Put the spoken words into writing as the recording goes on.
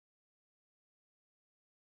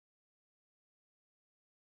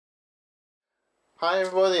Hi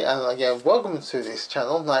everybody, and again welcome to this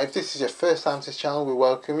channel. Now if this is your first time to this channel, we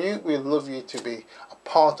welcome you. We'd love you to be a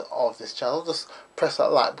part of this channel. Just press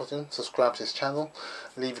that like button, subscribe to this channel,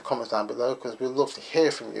 leave your comments down below because we'd love to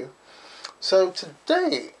hear from you. So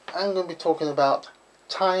today I'm going to be talking about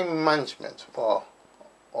time management, or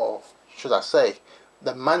should I say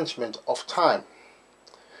the management of time,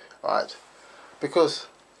 right? Because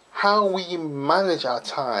how we manage our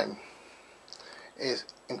time is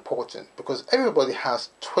important, because everybody has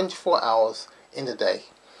 24 hours in the day,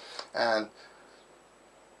 and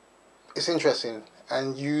it's interesting,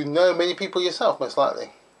 and you know many people yourself most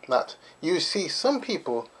likely, that you see some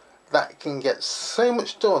people that can get so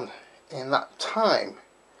much done in that time.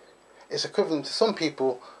 It's equivalent to some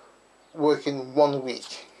people working 1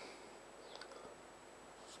 week.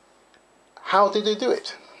 How do they do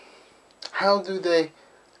it? How do they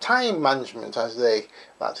time management, as they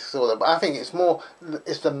like to call it? But I think it's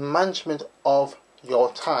the management of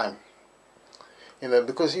your time. You know,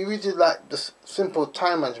 because if you do like this simple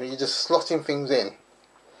time management, you're just slotting things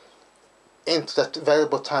into the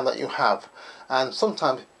available time that you have, and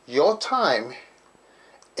sometimes your time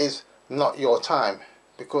is not your time,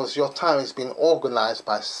 because your time is being organized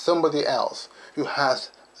by somebody else who has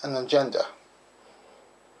an agenda.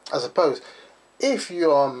 As opposed, if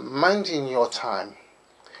you're managing your time,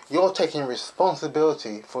 you're taking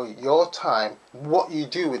responsibility for your time, what you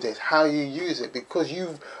do with it, how you use it, because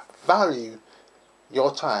you value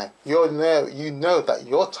your time. You know that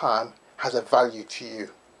your time has a value to you.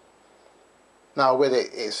 Now, whether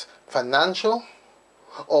it's financial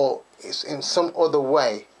or it's in some other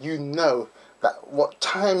way, you know that what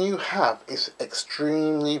time you have is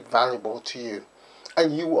extremely valuable to you,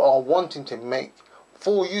 and you are wanting to make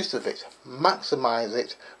full use of it, maximize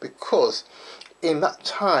it, because in that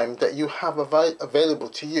time that you have available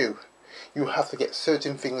to you, you have to get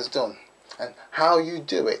certain things done, and how you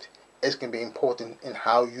do it is going to be important in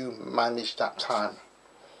how you manage that time.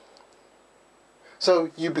 So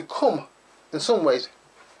you become, in some ways,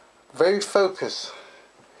 very focused,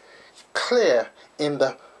 clear in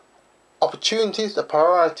the opportunities, the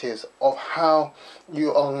priorities of how you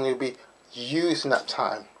are going to be using that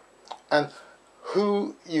time, and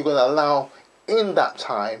who you're going to allow in that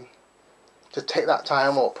time to take that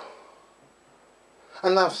time up.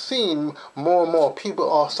 And I've seen more and more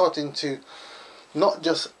people are starting to not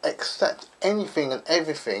just accept anything and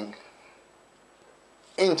everything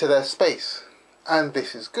into their space, and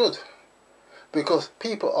this is good, because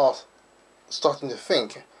people are starting to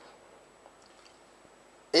think,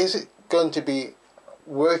 is it going to be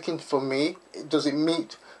working for me? Does it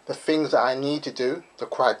meet the things that I need to do, the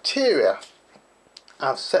criteria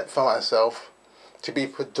I've set for myself to be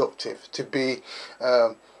productive, to be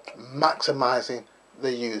maximizing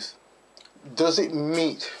the use? Does it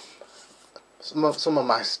meet some of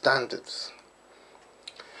my standards?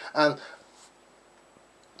 And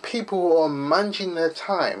people who are managing their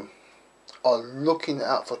time are looking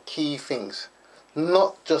out for key things,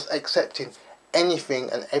 not just accepting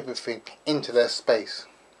anything and everything into their space.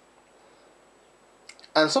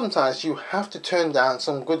 And sometimes you have to turn down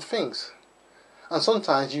some good things. And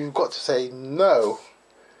sometimes you've got to say no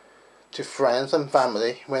to friends and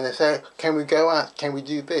family when they say, can we go out, can we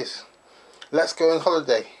do this, let's go on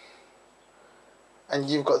holiday. And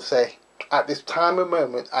you've got to say, at this time and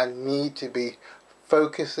moment, I need to be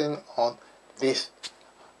focusing on this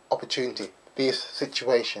opportunity, this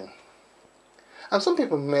situation. And some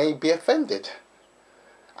people may be offended,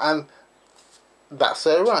 and that's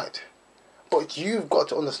their right. But you've got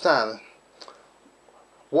to understand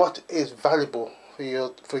what is valuable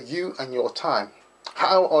for you and your time.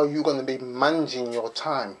 How are you going to be managing your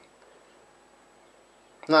time?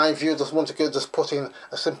 Now, if you just want to just put in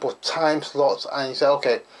a simple time slot and you say,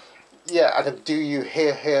 okay, yeah, I can do you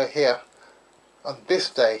here, here, here on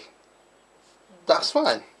this day, that's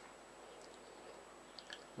fine.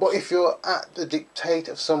 But if you're at the dictate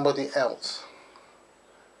of somebody else,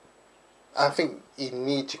 I think you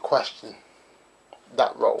need to question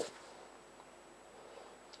that role.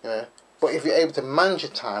 Yeah. But if you're able to manage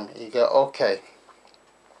your time, you go, okay,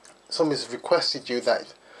 somebody's requested you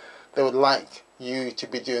that they would like you to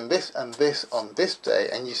be doing this and this on this day,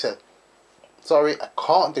 and you said, sorry, I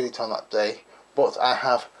can't do it on that day, but I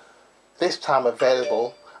have this time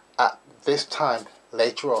available at this time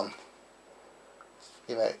later on.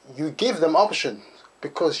 You know, you give them options,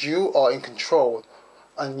 because you are in control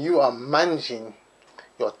and you are managing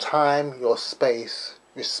your time, your space,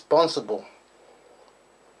 responsible.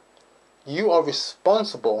 You are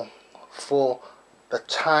responsible for the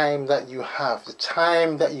time that you have, the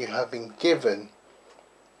time that you have been given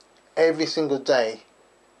every single day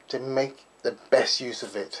to make the best use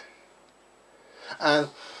of it. And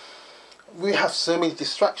we have so many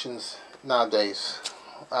distractions nowadays.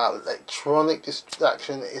 Electronic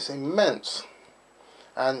distraction is immense,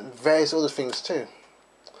 and various other things too.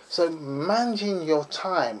 So managing your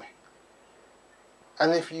time,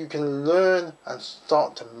 and if you can learn and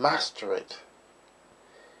start to master it,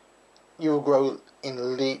 you'll grow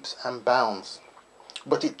in leaps and bounds.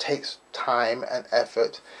 But it takes time and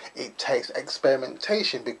effort. It takes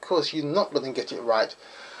experimentation, because you're not going to get it right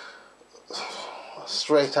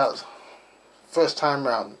straight out first time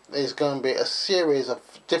round. There's going to be a series of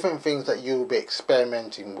different things that you'll be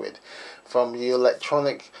experimenting with, from your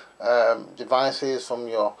electronic devices, from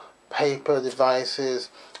your paper devices,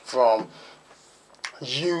 from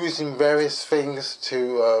using various things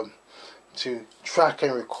to track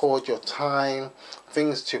and record your time,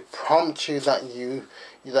 things to prompt you that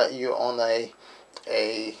you're on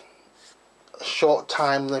a short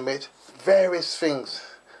time limit, various things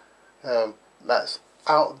that's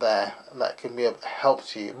out there that can be of help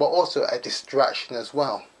to you, but also a distraction as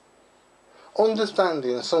well.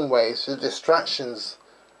 Understanding in some ways the distractions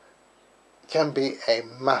can be a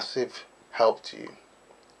massive help to you.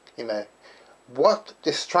 You know, what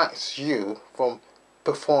distracts you from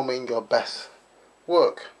performing your best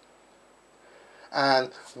work?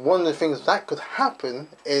 And one of the things that could happen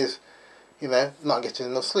is, you know, not getting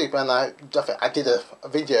enough sleep. And I did a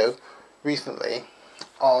video recently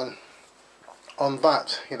on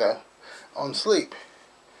that, you know, on sleep.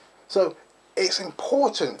 So it's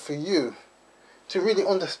important for you to really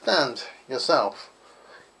understand yourself,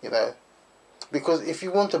 you know, because if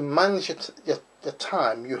you want to manage your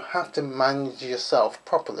time, you have to manage yourself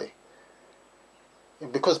properly.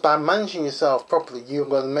 Because by managing yourself properly, you're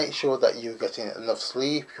going to make sure that you're getting enough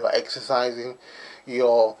sleep, you're exercising,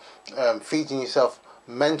 you're feeding yourself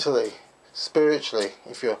mentally, spiritually,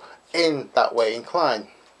 if you're in that way inclined.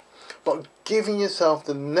 But giving yourself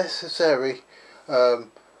the necessary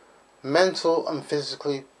mental and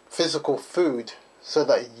physical food so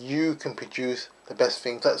that you can produce the best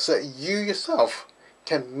things, so that you yourself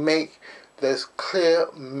can make those clear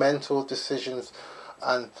mental decisions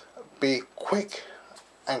and be quick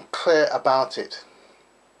and clear about it.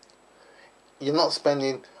 You're not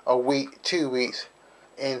spending a week, 2 weeks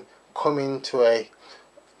in coming to a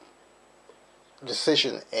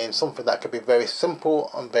decision in something that could be very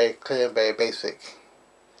simple and very clear, very basic.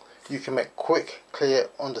 You can make quick, clear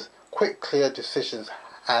decisions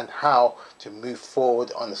and how to move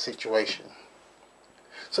forward on the situation.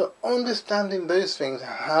 So understanding those things,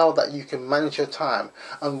 how that you can manage your time,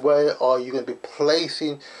 and where are you going to be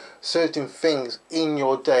placing certain things in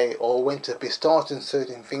your day, or when to be starting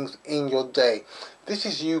certain things in your day. This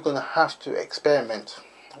is you going to have to experiment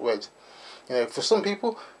with. You know, for some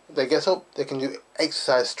people, they get up, they can do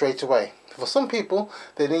exercise straight away. For some people,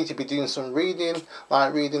 they need to be doing some reading,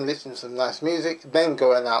 light reading, listening to some nice music, then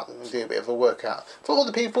going out and do a bit of a workout. For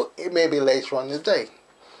other people, it may be later on in the day.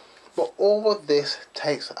 But all of this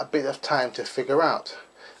takes a bit of time to figure out,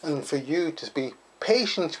 and for you to be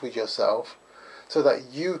patient with yourself so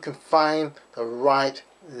that you can find the right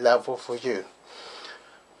level for you.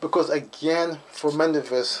 Because again, for many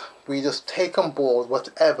of us, we just take on board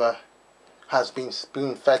whatever has been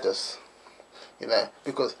spoon-fed us, you know,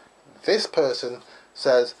 because this person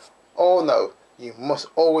says, oh no, you must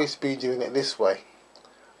always be doing it this way.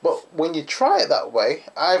 But when you try it that way,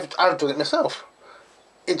 I've done it myself,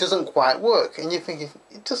 it doesn't quite work, and you're thinking,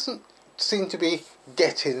 it doesn't seem to be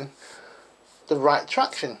getting the right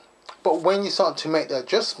traction. But when you start to make the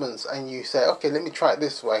adjustments and you say, okay, let me try it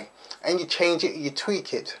this way, and you change it, you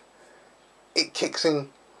tweak it, it kicks in,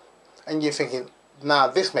 and you're thinking, now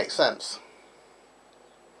this makes sense.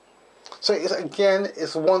 So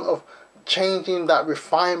it's one of changing that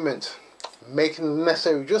refinement, making the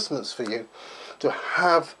necessary adjustments for you to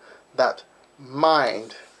have that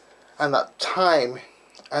mind and that time,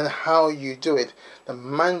 and how you do it. The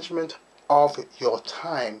management of your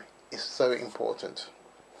time is so important.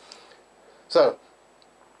 So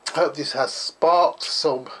I hope this has sparked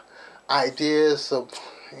some ideas,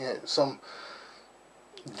 some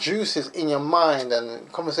juices in your mind,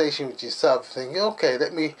 and conversation with yourself, thinking, okay,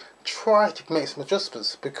 let me try to make some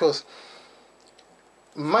adjustments, because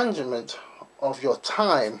management of your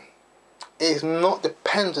time is not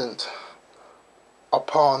dependent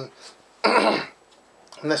upon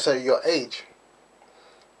necessarily your age.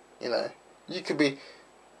 You know, you could be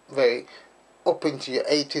very up into your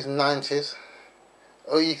 80s and 90s,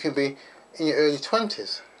 or you could be in your early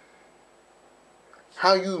 20s.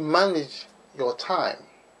 How you manage your time,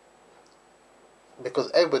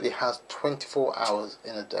 because everybody has 24 hours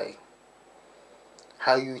in a day.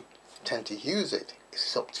 How you tend to use it,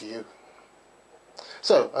 it's up to you.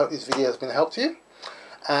 So, I hope this video has been a help to you.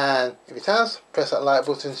 And if it has, press that like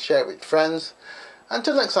button, share it with friends.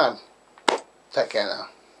 Until next time, take care now.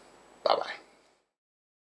 Bye bye.